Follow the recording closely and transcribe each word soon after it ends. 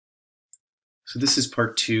So this is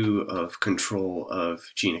part 2 of control of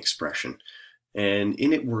gene expression. And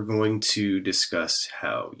in it, we're going to discuss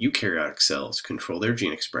how eukaryotic cells control their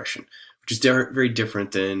gene expression, which is very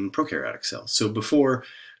different than prokaryotic cells. So before,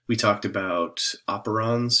 we talked about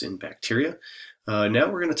operons in bacteria. Now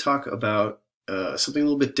we're going to talk about something a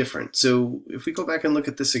little bit different. So if we go back and look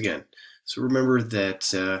at this again, so remember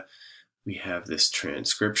that we have this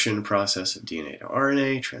transcription process of DNA to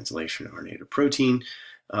RNA, translation of RNA to protein.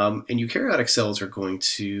 And eukaryotic cells are going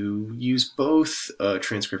to use both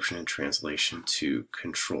transcription and translation to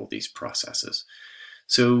control these processes.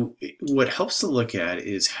 So what helps to look at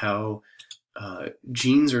is how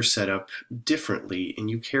genes are set up differently in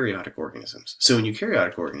eukaryotic organisms. So in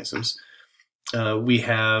eukaryotic organisms, we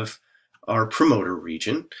have our promoter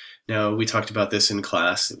region. Now, we talked about this in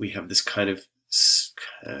class, that we have this kind of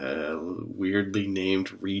weirdly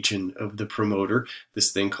named region of the promoter,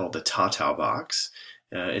 this thing called the Tau box.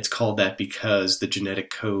 It's called that because the genetic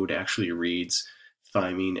code actually reads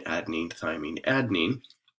thymine, adenine, thymine, adenine.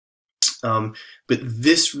 But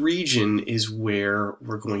this region is where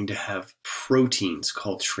we're going to have proteins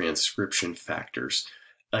called transcription factors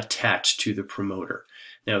attached to the promoter.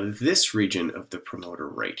 Now, this region of the promoter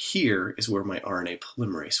right here is where my RNA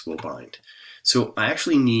polymerase will bind. So I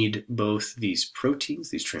actually need both these proteins,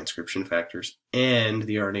 these transcription factors, and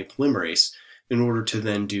the RNA polymerase in order to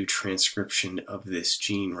then do transcription of this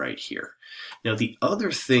gene right here. Now, the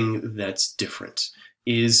other thing that's different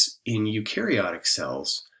is in eukaryotic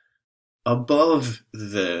cells, above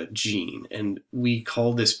the gene, and we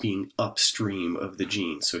call this being upstream of the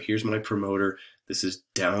gene. So here's my promoter. This is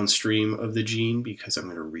downstream of the gene because I'm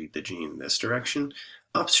going to read the gene in this direction.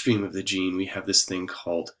 Upstream of the gene, we have this thing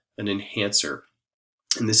called an enhancer.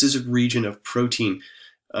 And this is a region of protein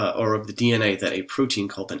or of the DNA that a protein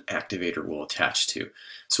called an activator will attach to.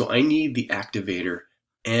 So I need the activator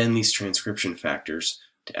and these transcription factors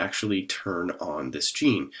to actually turn on this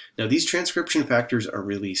gene. Now, these transcription factors are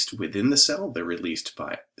released within the cell. They're released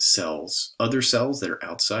by cells, other cells that are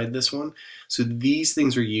outside this one. So these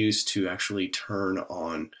things are used to actually turn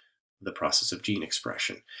on the process of gene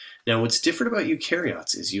expression. Now, what's different about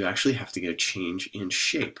eukaryotes is you actually have to get a change in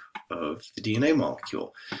shape of the DNA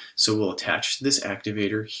molecule. So we'll attach this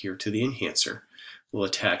activator here to the enhancer. We'll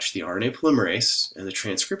attach the RNA polymerase and the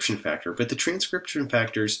transcription factor, but the transcription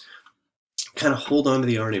factors kind of hold on to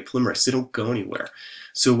the RNA polymerase. They don't go anywhere.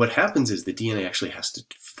 So what happens is the DNA actually has to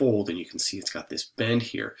fold, and you can see it's got this bend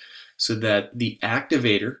here, so that the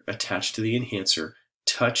activator attached to the enhancer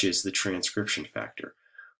touches the transcription factor.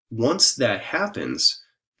 Once that happens,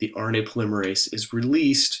 the RNA polymerase is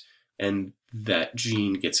released and that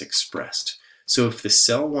gene gets expressed. So if the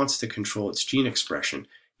cell wants to control its gene expression,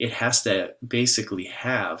 it has to basically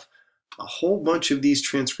have a whole bunch of these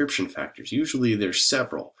transcription factors. Usually there's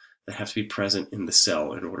several that have to be present in the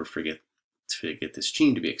cell in order to get this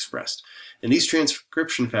gene to be expressed. And these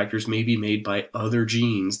transcription factors may be made by other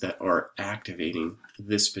genes that are activating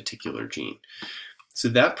this particular gene. So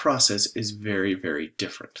that process is very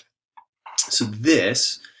different. So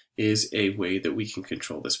this is a way that we can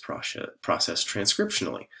control this process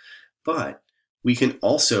transcriptionally. But we can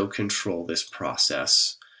also control this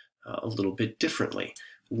process a little bit differently.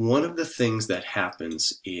 One of the things that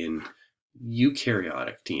happens in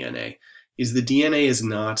eukaryotic DNA is the DNA is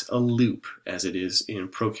not a loop as it is in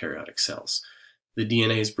prokaryotic cells. The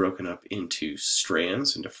DNA is broken up into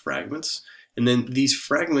strands, into fragments, and then these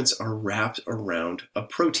fragments are wrapped around a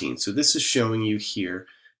protein. So this is showing you here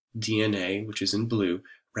DNA, which is in blue,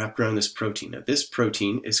 wrapped around this protein. Now, this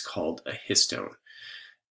protein is called a histone.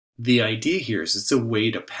 The idea here is it's a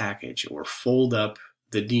way to package or fold up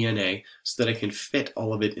the DNA so that I can fit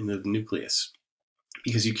all of it into the nucleus,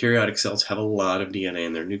 because eukaryotic cells have a lot of DNA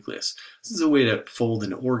in their nucleus. This is a way to fold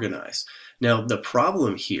and organize. Now, the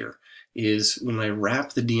problem here is when I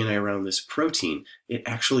wrap the DNA around this protein, it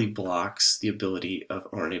actually blocks the ability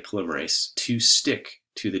of RNA polymerase to stick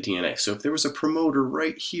to the DNA. So if there was a promoter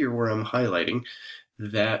right here where I'm highlighting,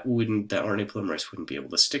 that RNA polymerase wouldn't be able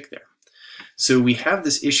to stick there. So we have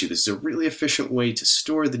this issue. This is a really efficient way to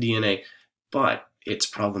store the DNA, but it's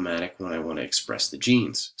problematic when I want to express the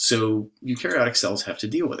genes. So eukaryotic cells have to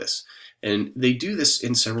deal with this. And they do this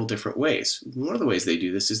in several different ways. One of the ways they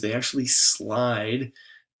do this is they actually slide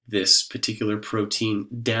this particular protein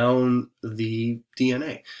down the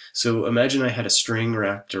DNA. So imagine I had a string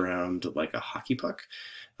wrapped around like a hockey puck.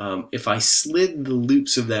 If I slid the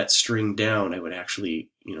loops of that string down, I would actually,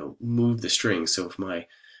 move the string. So if my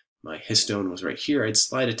histone was right here, I'd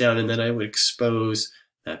slide it down, and then I would expose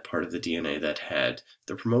that part of the DNA that had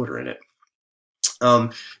the promoter in it.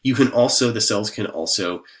 The cells can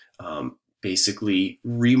also basically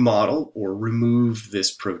remodel or remove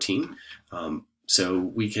this protein. So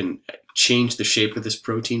we can change the shape of this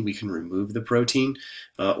protein, we can remove the protein,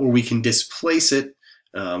 or we can displace it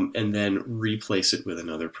and then replace it with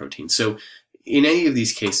another protein. So in any of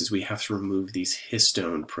these cases, we have to remove these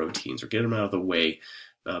histone proteins or get them out of the way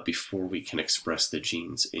before we can express the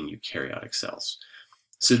genes in eukaryotic cells.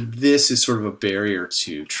 So this is sort of a barrier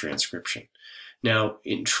to transcription. Now,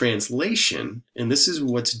 in translation, and this is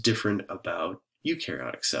what's different about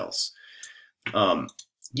eukaryotic cells,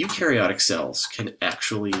 eukaryotic cells can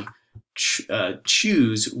actually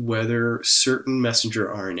choose whether certain messenger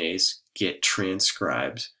RNAs get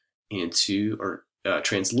transcribed into, or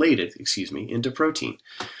translated, excuse me, into protein.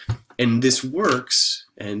 And this works,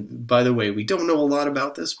 and by the way, we don't know a lot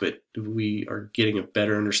about this, but we are getting a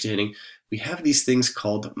better understanding. We have these things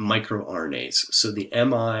called microRNAs. So the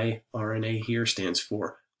miRNA here stands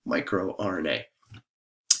for microRNA.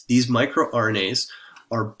 These microRNAs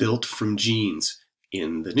are built from genes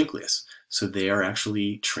in the nucleus. So they are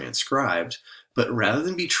actually transcribed, but rather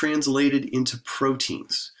than be translated into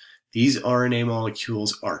proteins, these RNA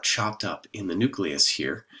molecules are chopped up in the nucleus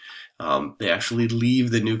here. They actually leave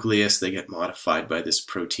the nucleus, they get modified by this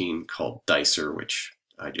protein called dicer, which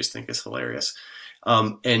I just think is hilarious.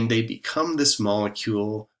 And they become this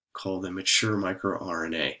molecule called a mature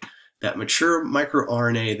microRNA. That mature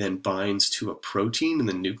microRNA then binds to a protein in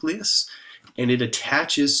the nucleus, and it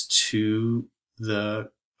attaches to the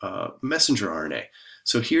messenger RNA.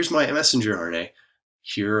 So here's my messenger RNA.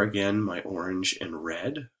 Here again, my orange and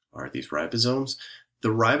red are these ribosomes. The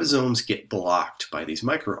ribosomes get blocked by these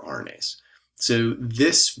microRNAs. So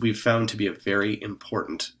this we've found to be a very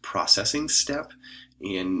important processing step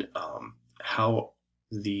in how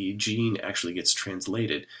the gene actually gets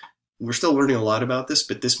translated. We're still learning a lot about this,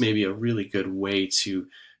 but this may be a really good way to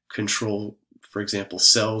control, for example,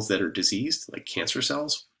 cells that are diseased, like cancer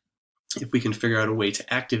cells. If we can figure out a way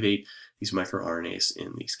to activate these microRNAs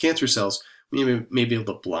in these cancer cells, we may be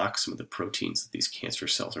able to block some of the proteins that these cancer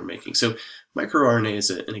cells are making. So microRNA is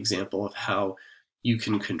an example of how you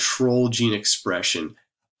can control gene expression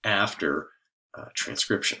after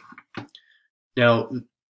transcription. Now,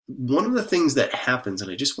 one of the things that happens,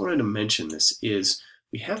 and I just wanted to mention this, is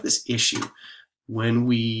we have this issue when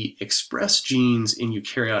we express genes in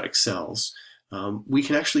eukaryotic cells. We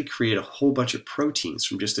can actually create a whole bunch of proteins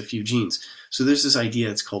from just a few genes. So there's this idea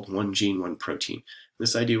that's called one gene, one protein.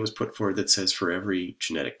 This idea was put forward that says for every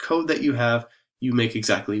genetic code that you have, you make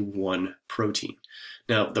exactly one protein.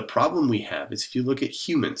 Now, the problem we have is if you look at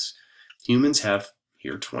humans, humans have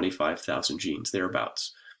here 25,000 genes,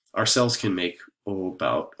 thereabouts. Our cells can make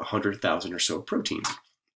about 100,000 or so proteins.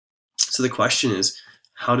 So the question is,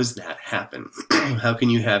 how does that happen? How can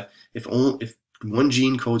you have, if one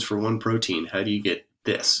gene codes for one protein, how do you get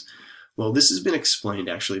this? Well, this has been explained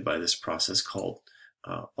actually by this process called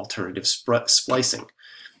alternative splicing.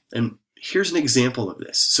 And here's an example of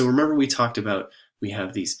this. So remember we talked about, we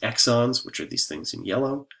have these exons, which are these things in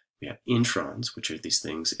yellow. We have introns, which are these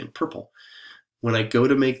things in purple. When I go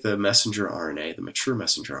to make the messenger RNA, the mature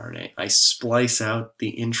messenger RNA, I splice out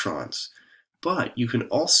the introns. But you can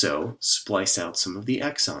also splice out some of the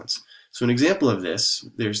exons. So an example of this,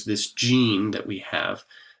 there's this gene that we have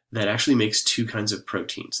that actually makes two kinds of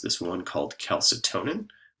proteins. This one called calcitonin,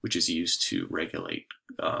 which is used to regulate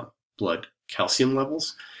blood calcium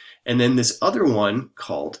levels. And then this other one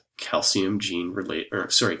called calcitonin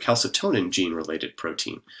gene-related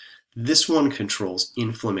protein. This one controls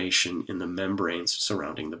inflammation in the membranes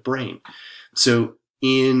surrounding the brain. So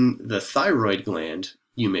in the thyroid gland,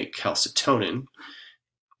 you make calcitonin.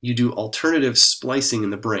 You do alternative splicing in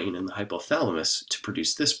the brain and the hypothalamus to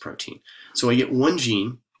produce this protein. So I get one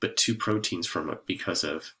gene, but two proteins from it because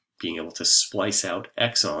of being able to splice out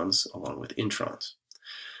exons along with introns.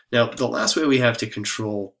 Now, the last way we have to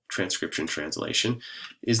control transcription translation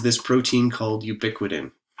is this protein called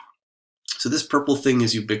ubiquitin. So this purple thing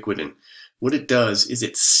is ubiquitin. What it does is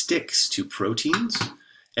it sticks to proteins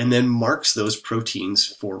and then marks those proteins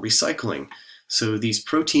for recycling. So these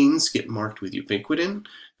proteins get marked with ubiquitin.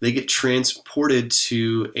 They get transported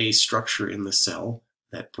to a structure in the cell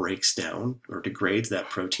that breaks down or degrades that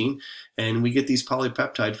protein, and we get these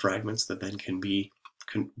polypeptide fragments that then can be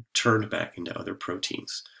turned back into other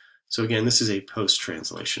proteins. So again, this is a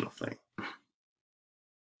post-translational thing.